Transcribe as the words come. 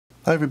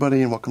Hi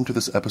everybody and welcome to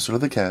this episode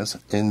of the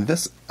Kaz. In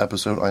this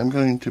episode I'm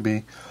going to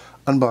be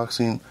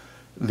unboxing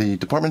the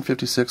Department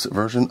 56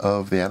 version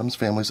of the Addams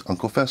Family's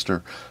Uncle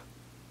Fester.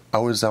 I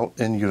was out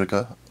in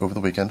Utica over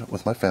the weekend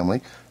with my family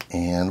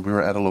and we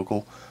were at a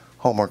local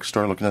Hallmark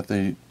store looking at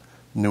the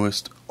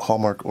newest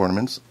Hallmark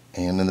ornaments,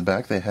 and in the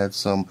back they had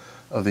some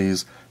of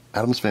these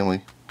Addams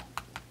Family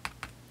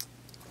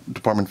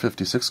Department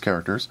 56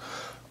 characters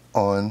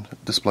on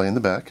display in the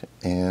back,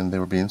 and they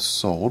were being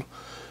sold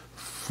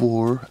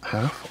for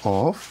half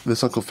off.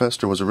 This Uncle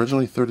Fester was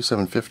originally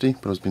 $37.50,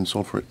 but it was being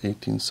sold for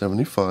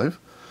 $18.75.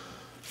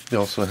 They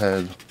also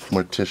had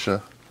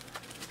Morticia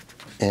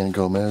and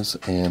Gomez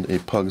and a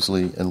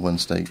Pugsley and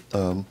Wednesday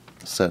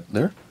set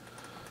there.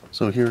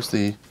 So here's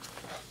the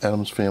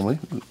Addams Family.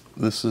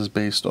 This is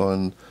based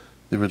on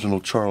the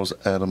original Charles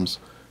Addams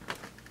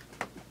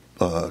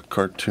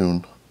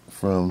cartoon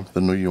from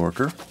the New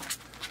Yorker.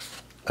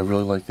 I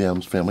really like the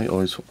Addams Family.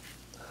 Always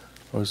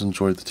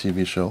enjoyed the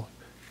TV show.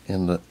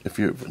 And if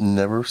you've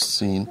never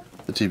seen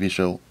the TV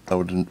show, I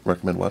would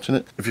recommend watching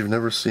it. If you've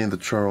never seen the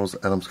Charles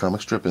Addams comic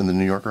strip in the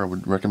New Yorker, I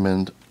would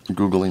recommend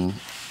Googling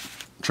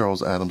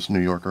Charles Addams New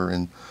Yorker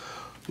and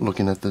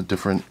looking at the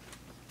different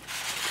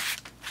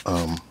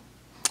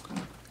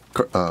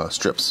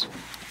strips,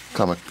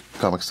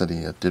 comics that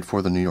he did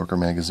for the New Yorker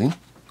magazine.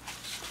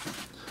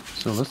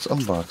 So let's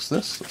unbox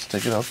this. Let's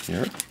take it out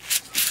here.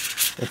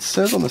 It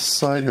says on the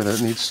side here that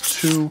it needs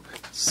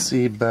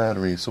 2C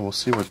batteries, so we'll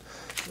see what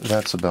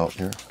that's about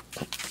here.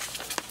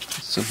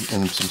 Some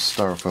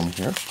styrofoam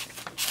here,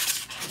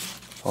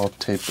 all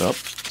taped up.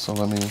 So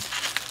let me.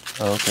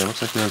 Okay,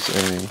 looks like there's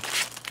a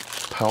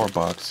power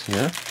box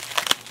here.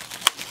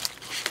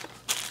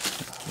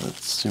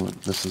 Let's see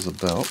what this is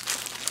about.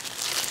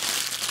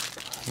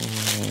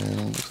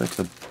 And looks like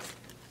it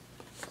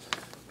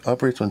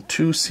operates on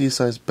 2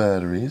 C-size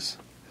batteries,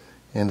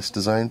 and it's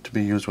designed to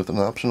be used with an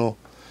optional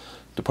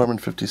Department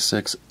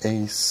 56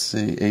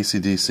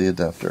 AC/DC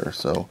adapter.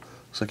 So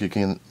looks like you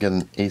can get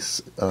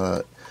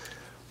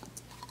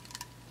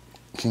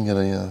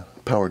a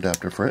power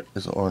adapter for it.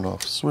 There's an on and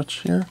off switch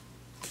here.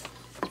 Let's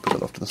put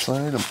that off to the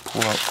side and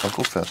pull out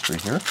Uncle Fester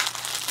here.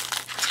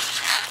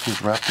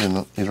 He's wrapped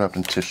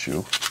in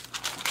tissue.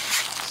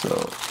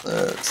 So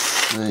let's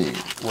see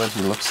what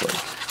he looks like.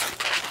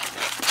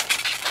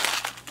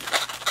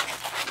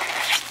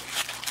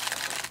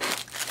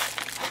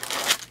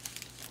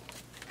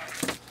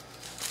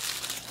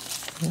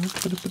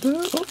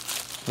 Oh,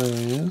 there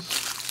he is.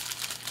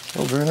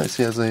 Oh, very nice.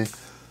 He has a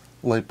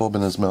light bulb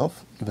in his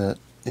mouth that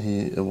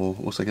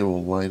looks like it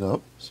will light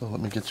up. So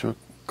let me get you a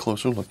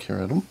closer look here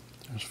at him.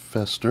 There's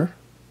Fester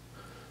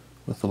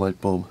with the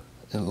light bulb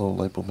and a little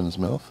light bulb in his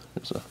mouth.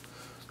 There's a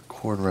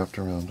cord wrapped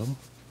around him.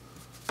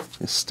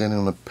 He's standing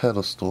on a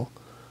pedestal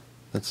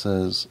that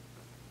says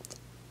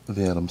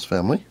the Addams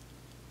Family.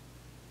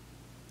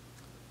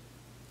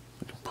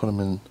 We can put him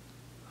in.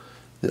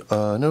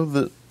 I know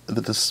that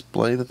the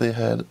display that they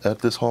had at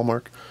this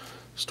Hallmark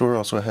store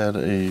also had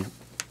a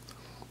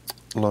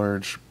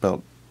large,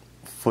 about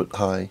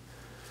foot-high,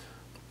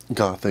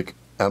 Gothic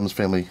Addams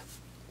Family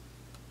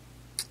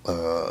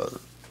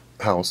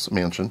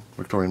mansion,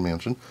 Victorian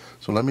mansion.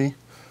 So I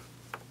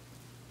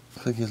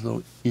think his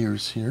little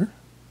ears here.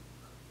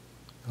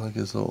 I like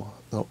his little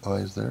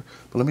eyes there.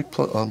 But let me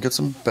get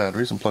some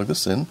batteries and plug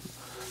this in.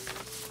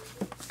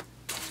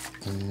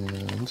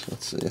 And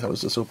let's see, how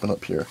does this open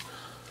up here?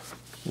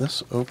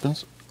 This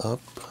opens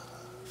up.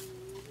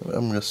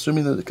 I'm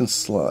assuming that it can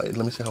slide.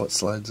 Let me see how it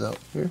slides out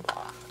here.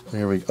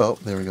 There we go. Oh,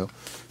 there we go.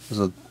 There's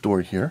a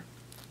door here.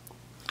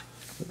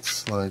 It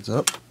slides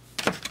up.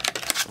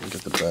 Let me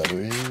get the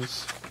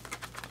batteries.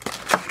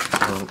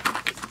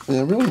 Yeah,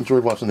 I really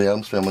enjoyed watching the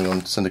Addams Family on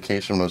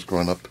syndication when I was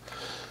growing up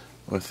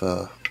with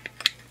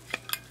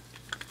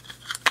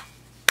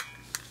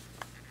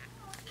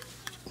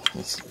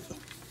let's see.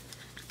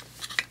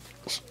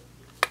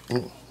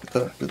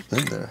 Good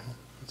thing there.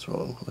 What's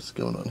wrong? What's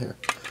going on here?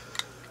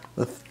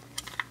 With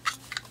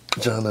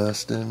John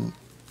Astin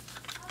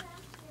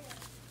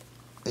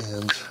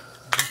and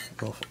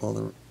all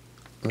the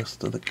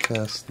rest of the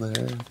cast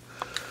there.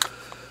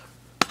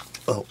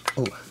 Oh,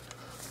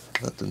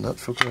 that did not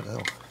feel good.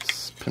 Ow,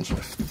 just pinched my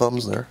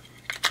thumbs there.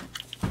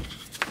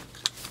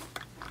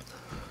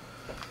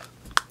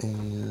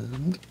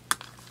 And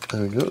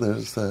there we go.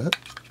 There's that.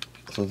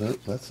 So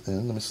that's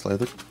in. Let me slide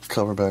the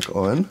cover back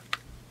on.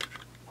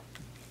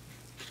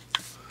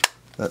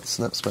 That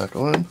snaps back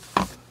on.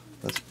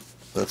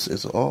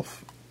 It's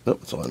off.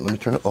 Nope, it's on. Let me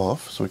turn it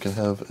off so we can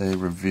have a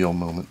reveal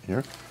moment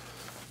here.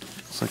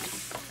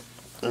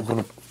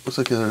 Looks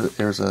like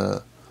there's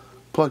a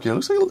plug here.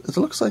 It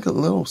looks like a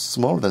little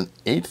smaller than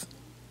an 1/8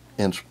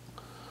 inch.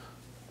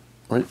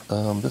 Right,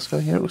 this guy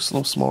here looks a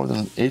little smaller than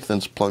an 1/8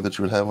 inch plug that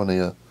you would have on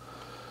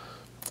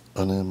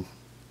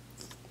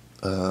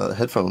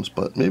headphones.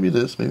 But maybe it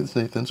is. Maybe it's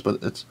an 1/8 inch,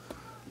 but it's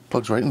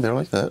plugs right in there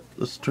like that.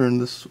 Let's turn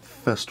this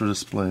Fester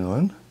display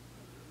on.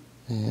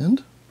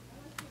 And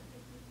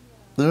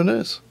there it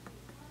is.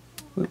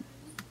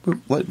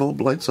 Light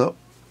bulb lights up.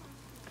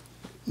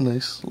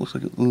 Nice, looks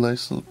like a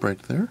nice little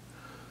bright there.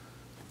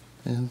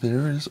 And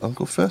there is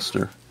Uncle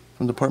Fester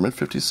from Department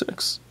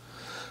 56.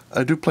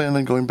 I do plan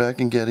on going back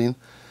and getting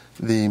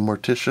the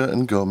Morticia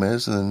and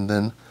Gomez, and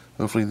then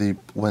hopefully the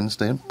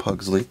Wednesday and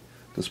Pugsley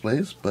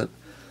displays, but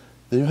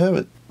there you have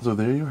it. So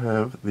there you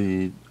have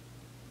the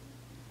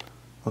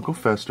Uncle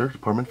Fester,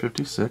 Department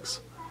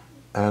 56,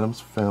 Addams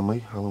Family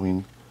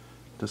Halloween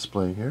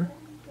display here.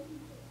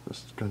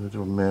 Just going to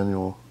do a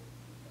manual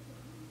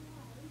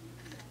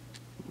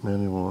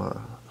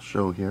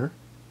show here.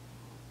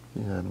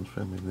 The Addams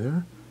Family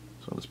there.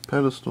 So this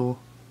pedestal,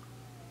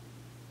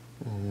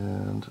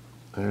 and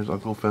there's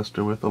Uncle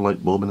Fester with a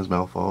light bulb in his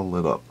mouth all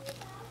lit up.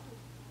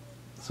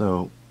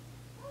 So,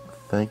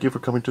 thank you for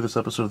coming to this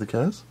episode of the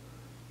cast.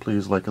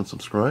 Please like and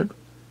subscribe,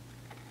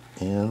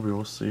 and we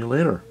will see you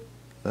later.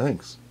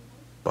 Thanks.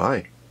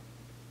 Bye.